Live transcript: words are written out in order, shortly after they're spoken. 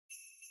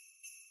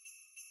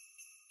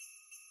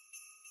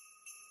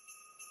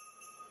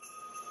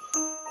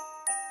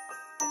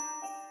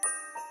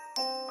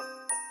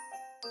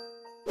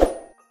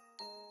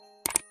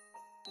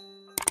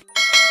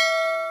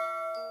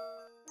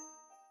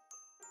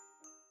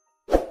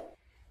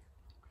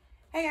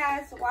Hey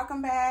guys,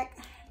 welcome back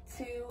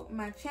to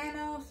my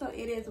channel. So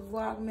it is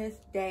Vlogmas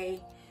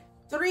day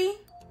 3,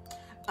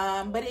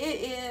 but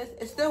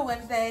it's still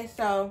Wednesday,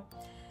 so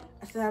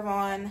I still have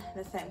on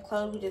the same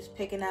clothes. We're just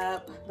picking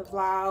up the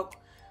vlog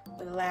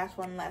where the last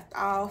one left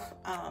off.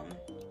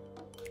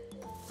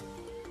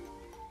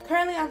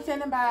 Currently I'm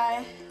standing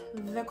by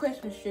the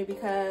Christmas tree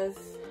because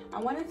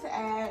I wanted to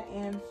add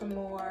in some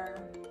more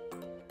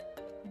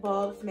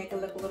bulbs to make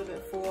it look a little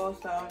bit full.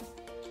 So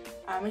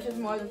it's just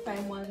more of the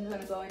same ones. I'm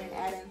gonna go in and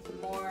add in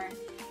some more,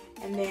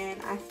 and then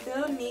I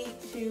still need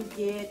to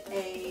get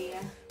a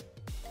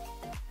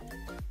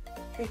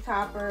tree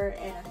topper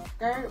and a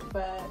skirt.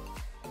 But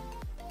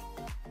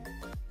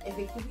if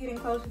it keeps getting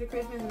closer to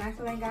Christmas and I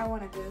still ain't got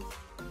one, I just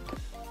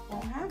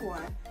won't have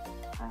one.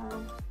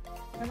 I'm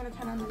gonna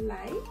turn on the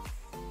lights.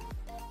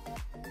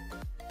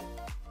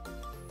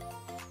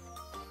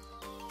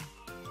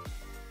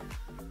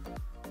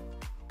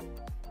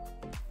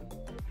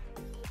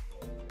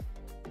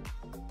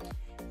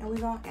 And we're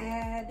gonna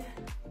add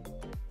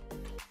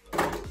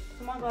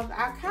some more bulbs.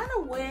 I kind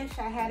of wish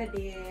I had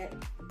did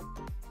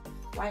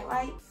white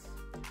lights.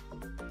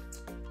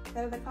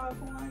 That are the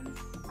colorful ones.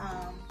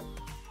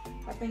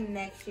 I think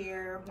next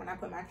year when I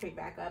put my tree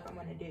back up, I'm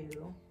gonna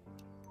do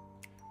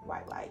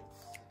white lights.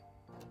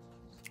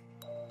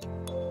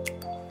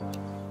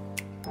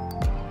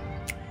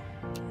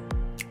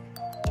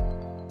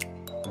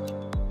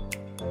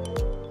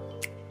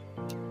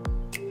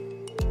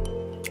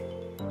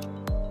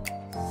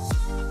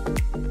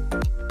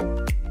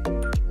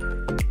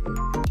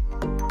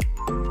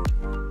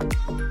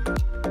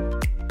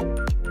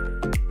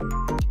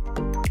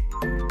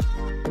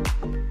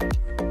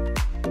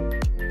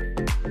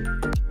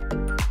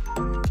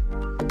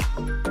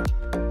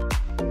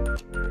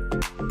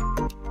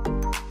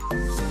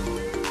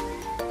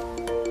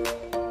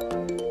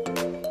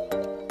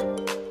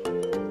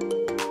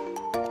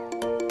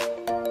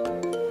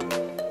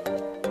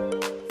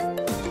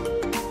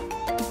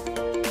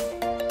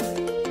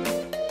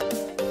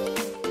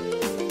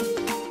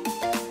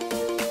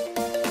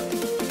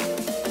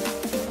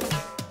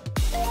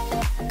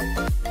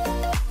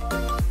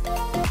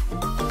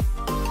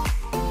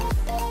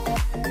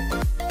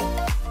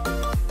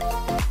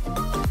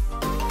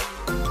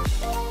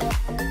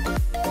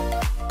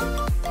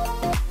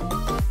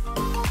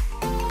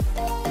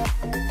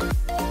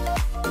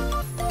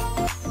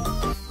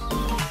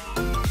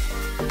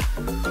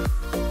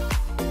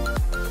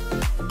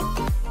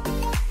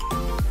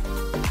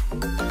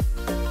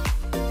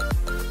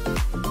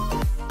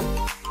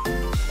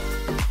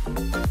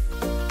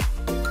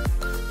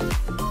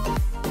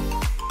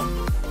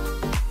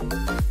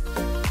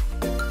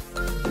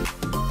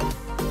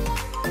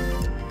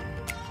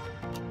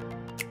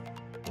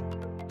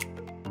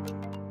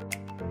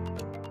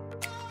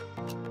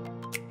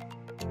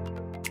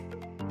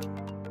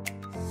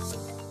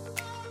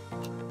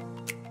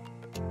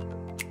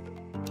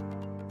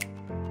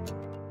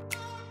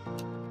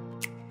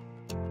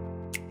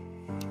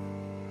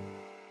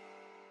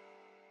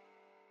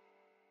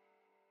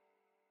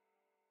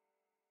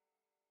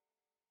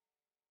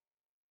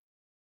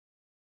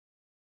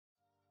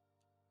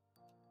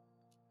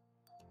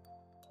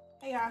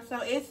 Hey y'all, so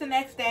it's the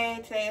next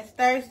day. Today is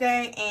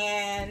Thursday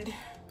and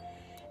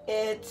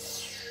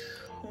it's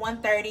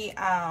 1:30.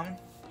 I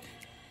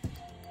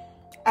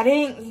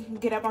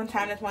didn't get up on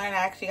time this morning. I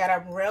actually got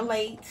up real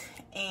late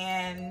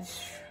and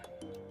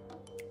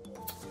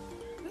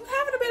I'm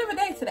having a bit of a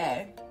day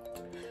today.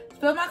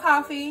 Spilled my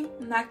coffee,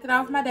 knocked it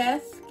off my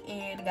desk,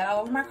 and got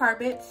all over my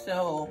carpet,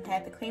 so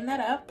had to clean that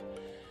up.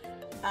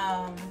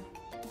 On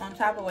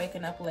top of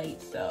waking up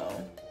late, so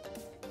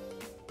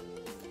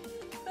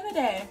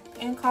day,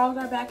 and calls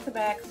are back to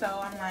back, so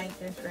I'm like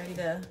just ready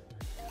to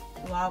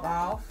log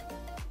off.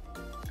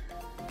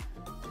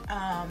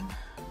 I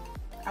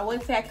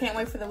would say I can't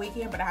wait for the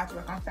weekend, but I have to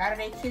work on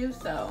Saturday too,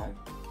 so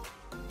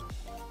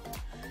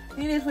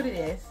it is what it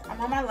is. I'm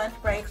on my lunch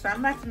break, so I'm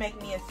about to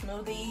make me a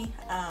smoothie.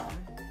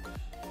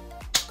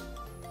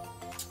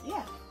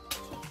 Yeah.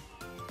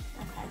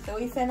 Okay, so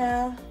we're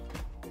gonna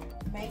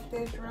make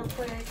this real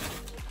quick.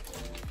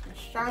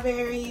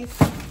 Strawberries.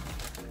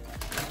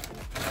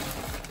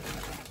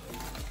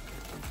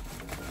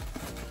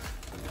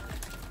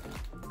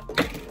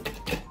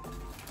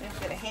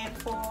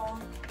 Handful,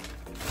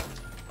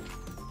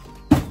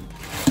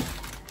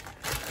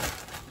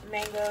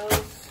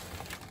 mangoes,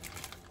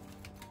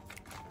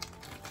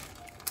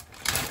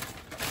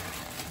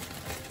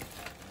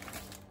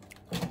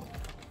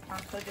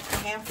 also just a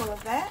handful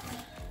of that.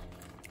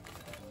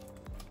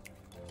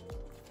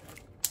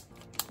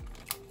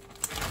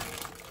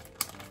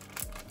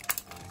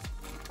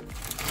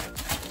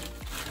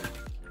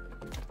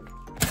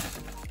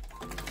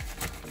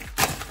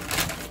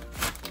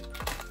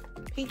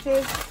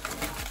 Peaches.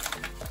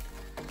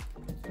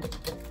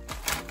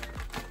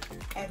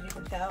 As you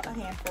can tell, a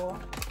handful.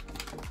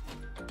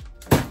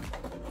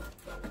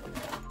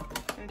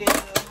 And do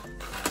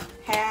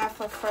half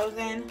a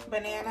frozen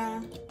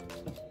banana.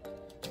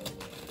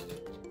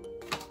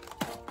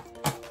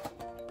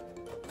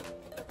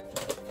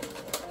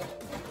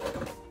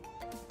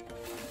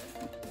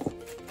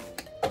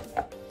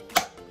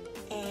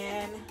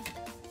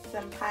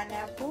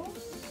 pineapples.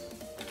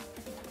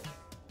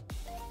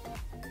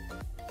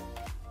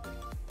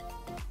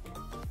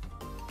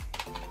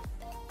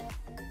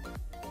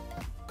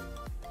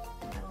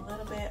 And a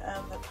little bit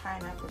of the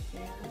pineapple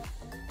juice.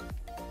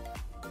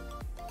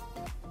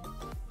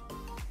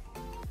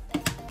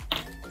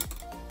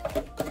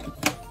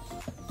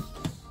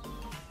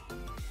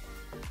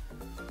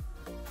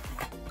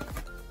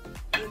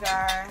 These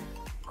are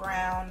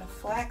ground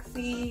flax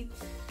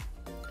seeds.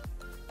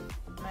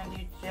 I'm gonna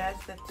do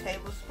just a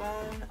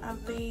tablespoon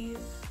of these.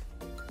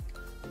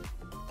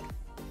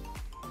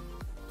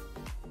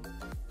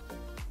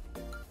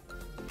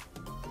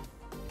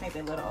 Maybe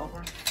a little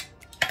over.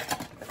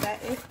 But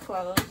that is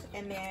close.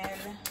 And then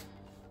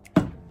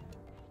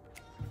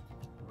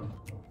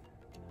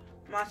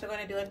I'm also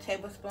gonna do a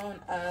tablespoon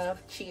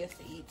of chia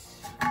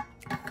seeds.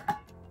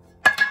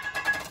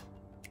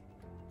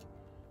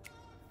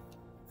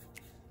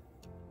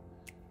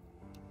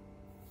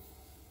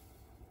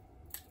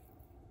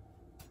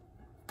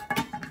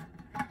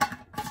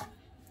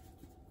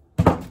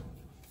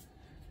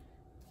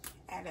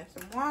 Add in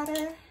some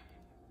water.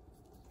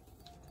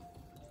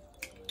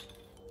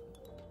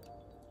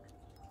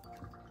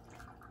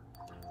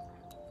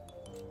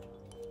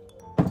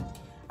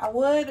 I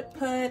would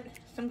put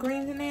some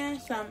greens in there,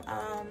 some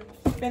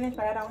spinach,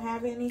 but I don't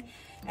have any,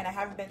 and I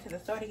haven't been to the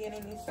store to get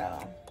any,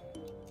 so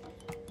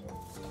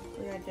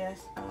we are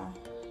just,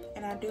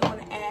 and I do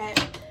want to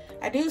add,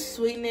 I do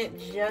sweeten it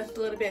just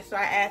a little bit, so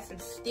I add some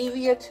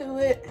stevia to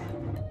it,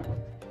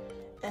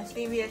 and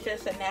stevia is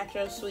just a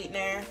natural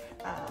sweetener,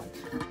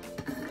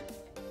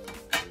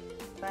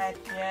 but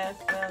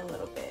just a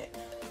little bit.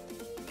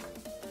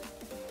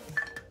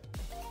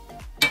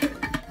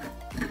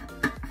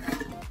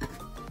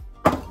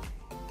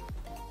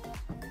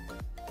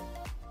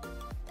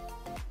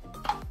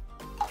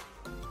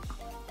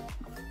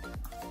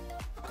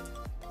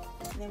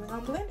 Then we're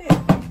gonna blend it.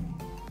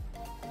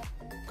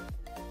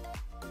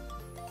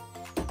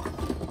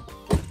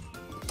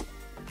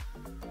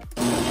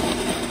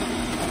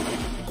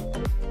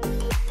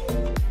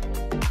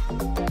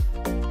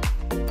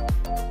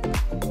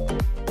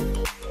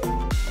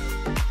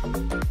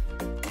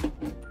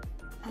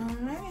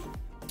 Alright,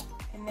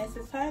 and this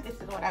is her. This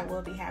is what I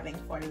will be having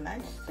for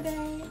lunch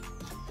today.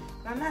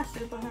 I'm not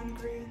super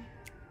hungry.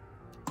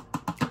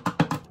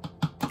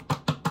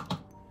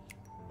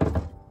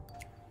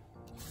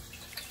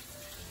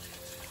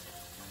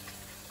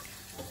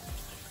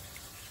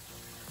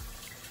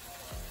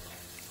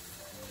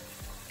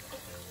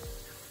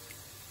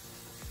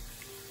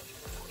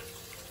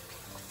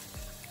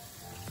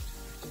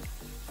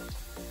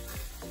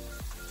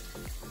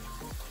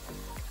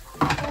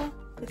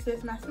 This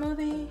is my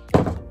smoothie.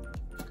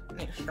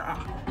 Need a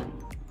straw.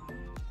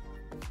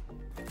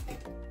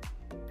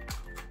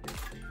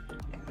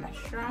 Get my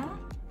straw.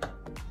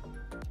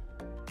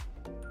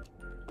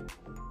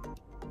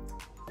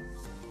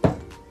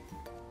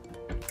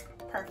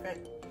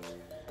 Perfect.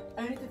 I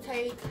need to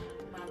take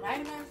my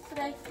vitamins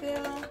today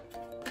still.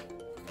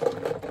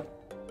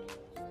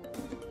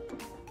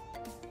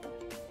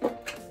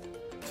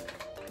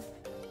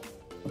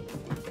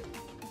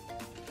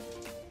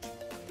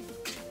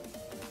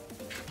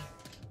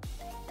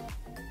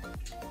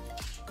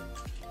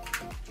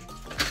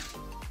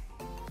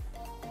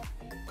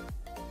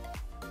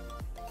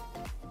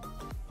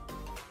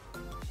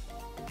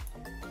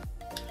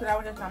 So that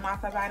was just my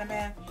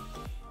multivitamin.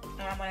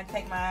 And I'm going to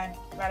take my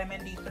vitamin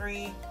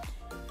D3,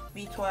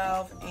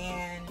 B12,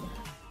 and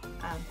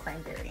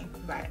cranberry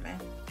vitamin.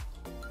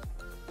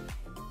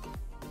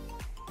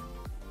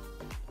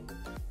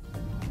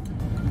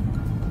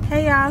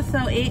 Hey y'all,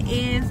 so it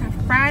is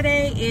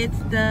Friday. It's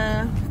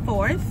the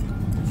 4th.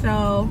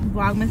 So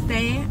Vlogmas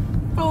Day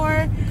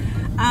 4.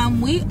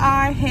 We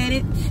are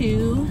headed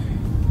to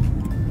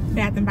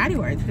Bath and Body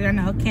Works because I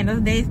know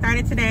Candles Day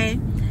started today.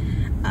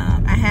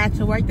 I had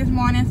to work this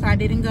morning, so I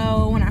didn't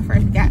go when I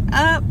first got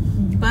up,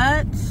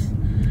 but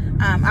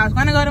I was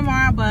going to go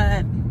tomorrow,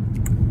 but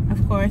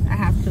of course I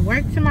have to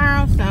work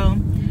tomorrow, so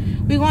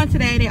we're going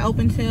today. They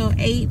open till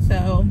 8,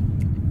 so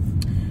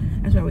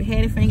that's where we're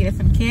headed. Finna get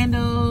some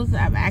candles.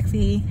 I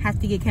actually have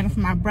to get candles for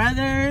my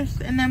brothers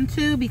and them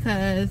too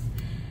because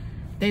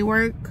they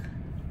work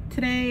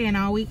today and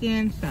all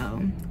weekend,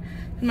 so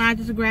I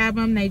just grab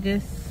them. I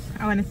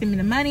want to send me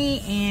the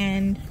money,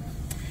 and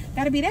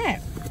that'll be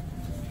that.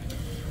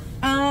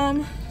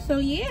 So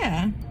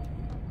yeah,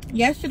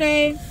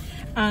 yesterday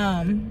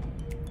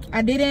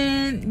I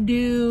didn't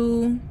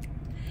do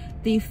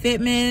the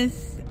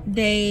Fitness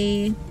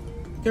Day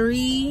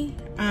 3.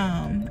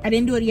 I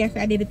didn't do it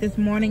yesterday. I did it this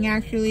morning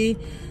actually.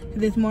 So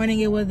this morning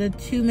it was a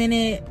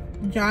 2-minute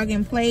jog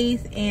in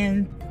place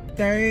and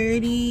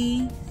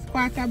 30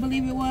 squats, I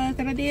believe it was,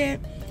 that I did.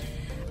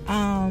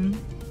 I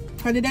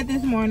did that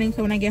this morning,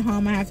 so when I get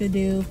home I have to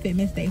do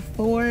Fitness Day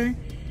 4,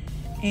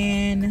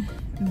 and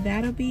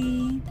that'll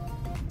be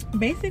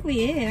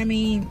basically it. I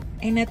mean,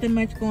 ain't nothing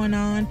much going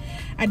on.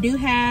 I do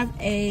have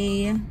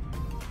a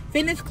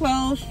fitness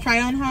clothes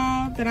try on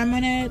haul that I'm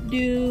gonna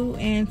do,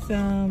 and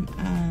some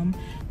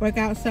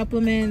workout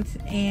supplements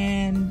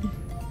and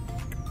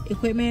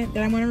equipment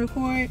that I'm gonna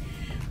record.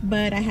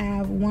 But I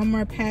have one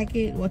more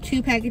package, well,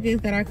 2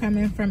 packages that are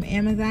coming from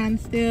Amazon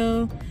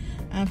still.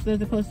 So they're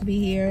supposed to be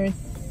here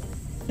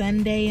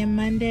Sunday and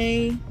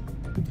Monday.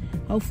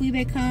 Hopefully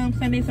they come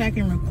Sunday so I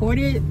can record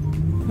it.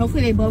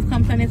 Hopefully they both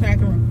come Sunday so I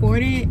can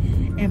record it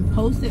and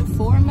post it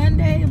for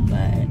Monday.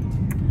 But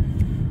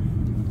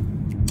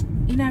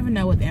you never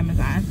know with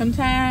Amazon.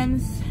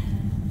 Sometimes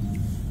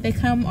they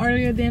come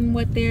earlier than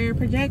what they're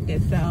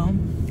projected. So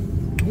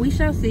we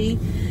shall see.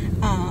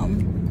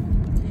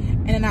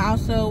 And then I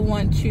also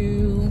want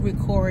to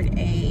record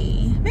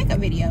a makeup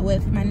video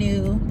with my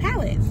new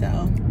palette.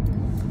 So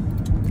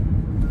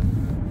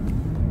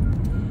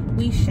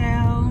we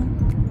shall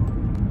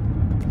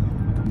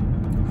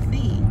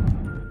see.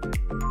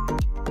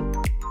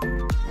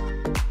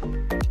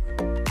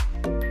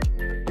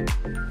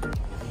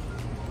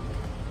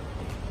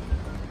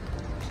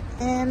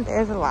 And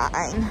there's a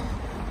line.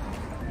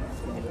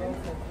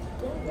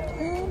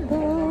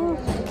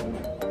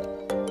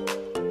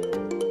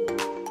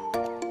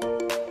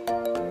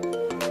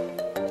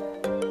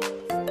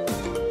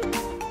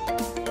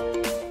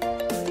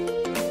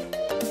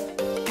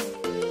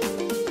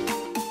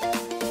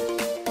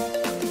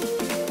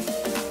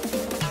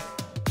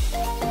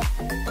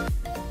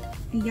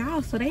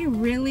 Y'all, so they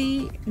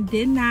really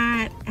did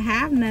not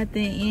have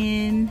nothing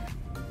in.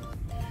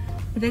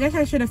 I guess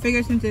I should have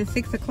figured since it's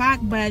 6 o'clock,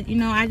 but you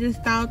know, I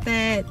just thought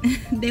that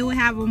they would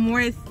have a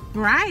more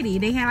variety.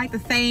 They had like the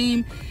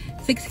same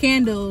 6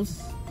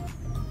 candles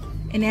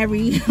in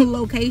every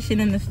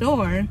location in the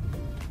store.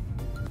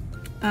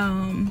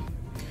 And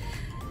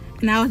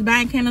I was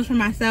buying candles for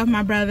myself,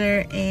 my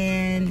brother,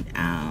 and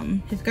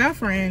his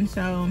girlfriend.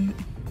 So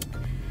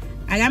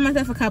I got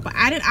myself a couple.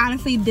 I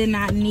honestly did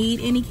not need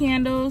any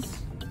candles.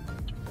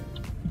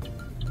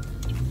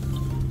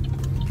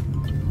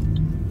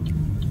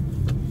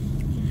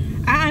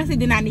 I honestly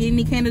did not need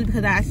any candles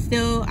because I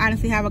still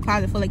honestly have a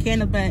closet full of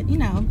candles. But you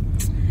know,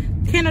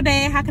 candle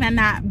day, how can I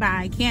not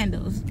buy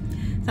candles?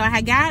 So I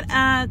had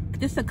got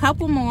just a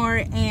couple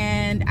more,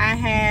 and I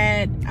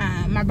had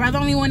my brother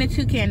only wanted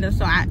 2 candles,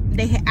 so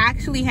they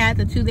actually had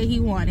the 2 that he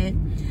wanted.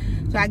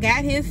 So I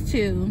got his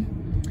 2,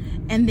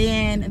 and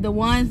then the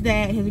ones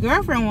that his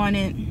girlfriend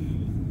wanted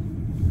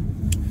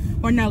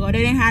were no go.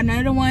 They didn't have none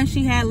of the ones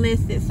she had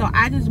listed. So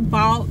I just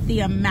bought the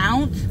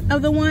amount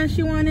of the ones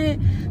she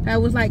wanted.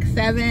 That was like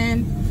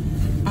 7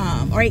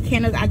 or 8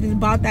 candles. I just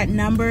bought that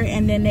number,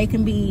 and then they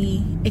can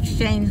be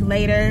exchanged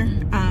later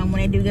when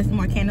they do get some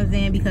more candles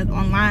in, because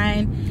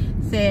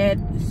online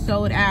said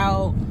sold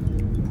out.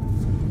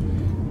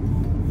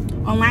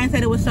 Online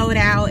said it was sold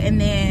out, and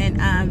then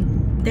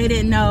they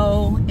didn't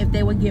know if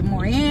they would get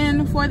more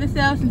in for the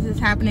sale since it's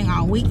happening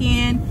all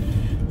weekend.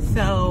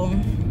 So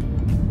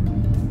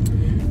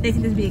they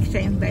can just be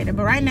exchanged later.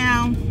 But right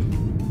now,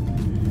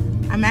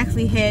 I'm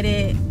actually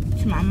headed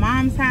to my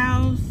mom's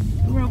house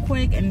real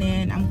quick, and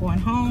then I'm going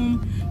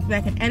home so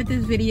I can edit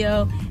this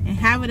video and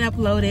have it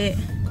uploaded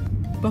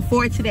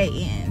before today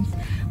ends,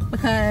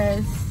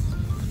 because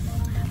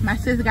my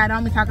sister got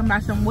on me talking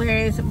about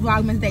where is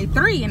Vlogmas day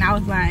 3, and I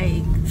was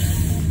like,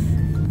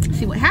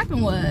 see, what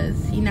happened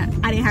was, you know,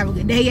 I didn't have a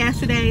good day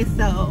yesterday,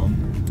 so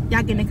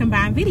y'all getting a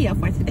combined video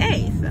for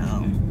today.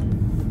 So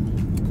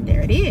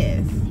there it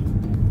is.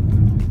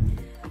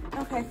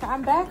 Okay, so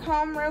I'm back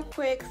home real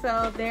quick.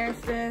 So there's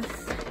this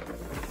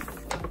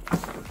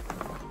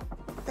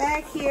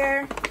bag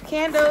here,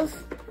 candles.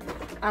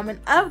 And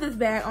of this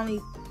bag,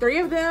 only 3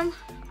 of them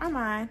are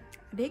mine.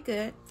 I did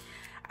good.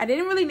 I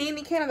didn't really need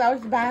any candles. I was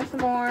just buying some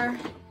more,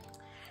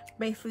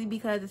 basically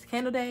because it's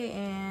candle day,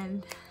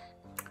 and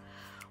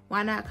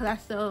why not? Because I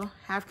still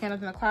have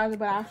candles in the closet.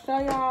 But I'll show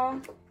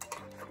y'all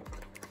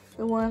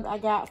the ones I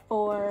got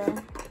for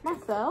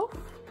myself.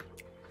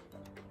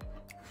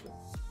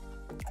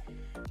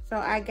 So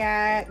I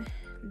got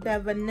the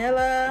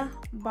vanilla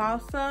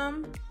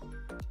balsam,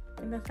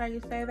 and that's how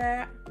you say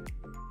that.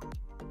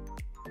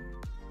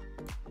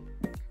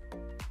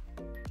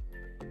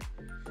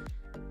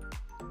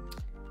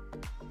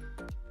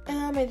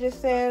 It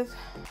just says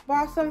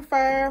balsam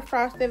fir,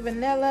 frosted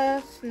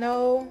vanilla,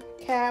 snow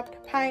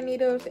capped pine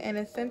needles, and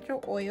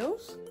essential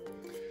oils.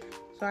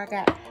 So I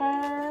got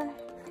her.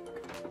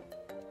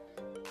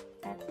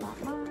 That's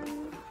not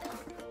mine.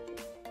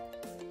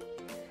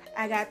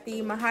 I got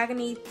the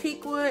mahogany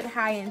teakwood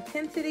high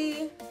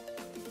intensity.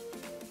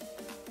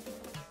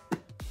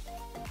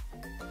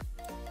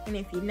 And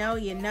if you know,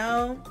 you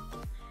know.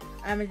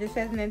 It just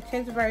says an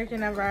intense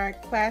version of our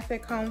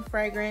classic home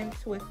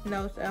fragrance with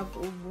notes of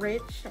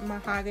rich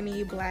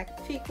mahogany,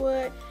 black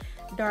teakwood,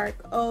 dark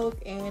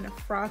oak, and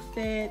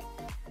frosted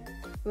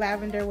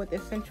lavender with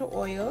essential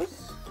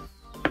oils.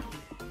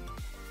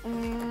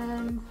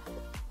 And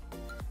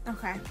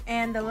okay,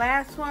 and the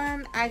last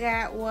one I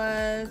got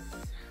was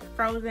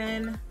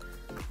Frozen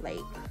Lake.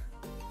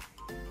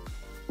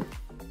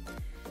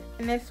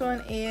 And this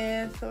one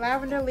is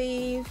lavender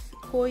leaves,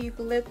 cool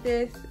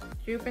eucalyptus,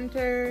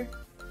 juniper,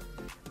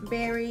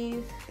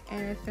 berries,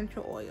 and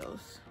essential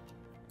oils.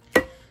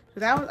 So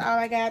that was all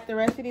I got. The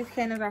rest of these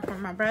candles are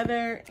from my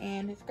brother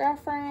and his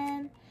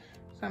girlfriend.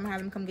 So I'm gonna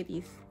have them come get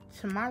these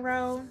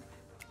tomorrow.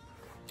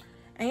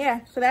 And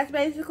yeah, so that's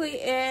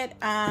basically it.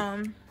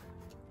 I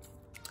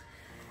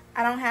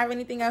don't have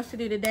anything else to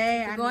do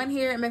today. I'm going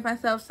here and make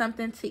myself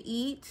something to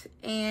eat,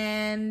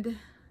 and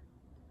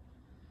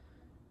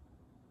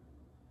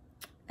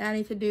I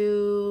need to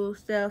do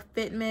Self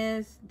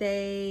Fitness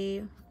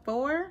day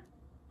 4.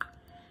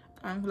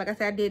 Like I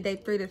said, I did day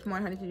 3 this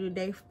morning. I need to do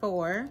day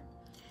 4.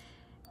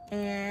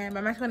 And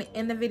I'm just going to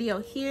end the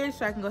video here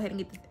so I can go ahead and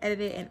get this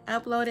edited and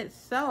uploaded.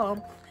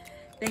 So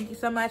thank you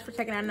so much for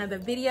checking out another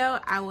video.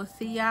 I will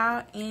see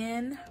y'all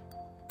in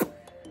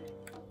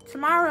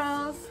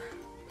tomorrow's.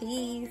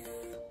 Peace.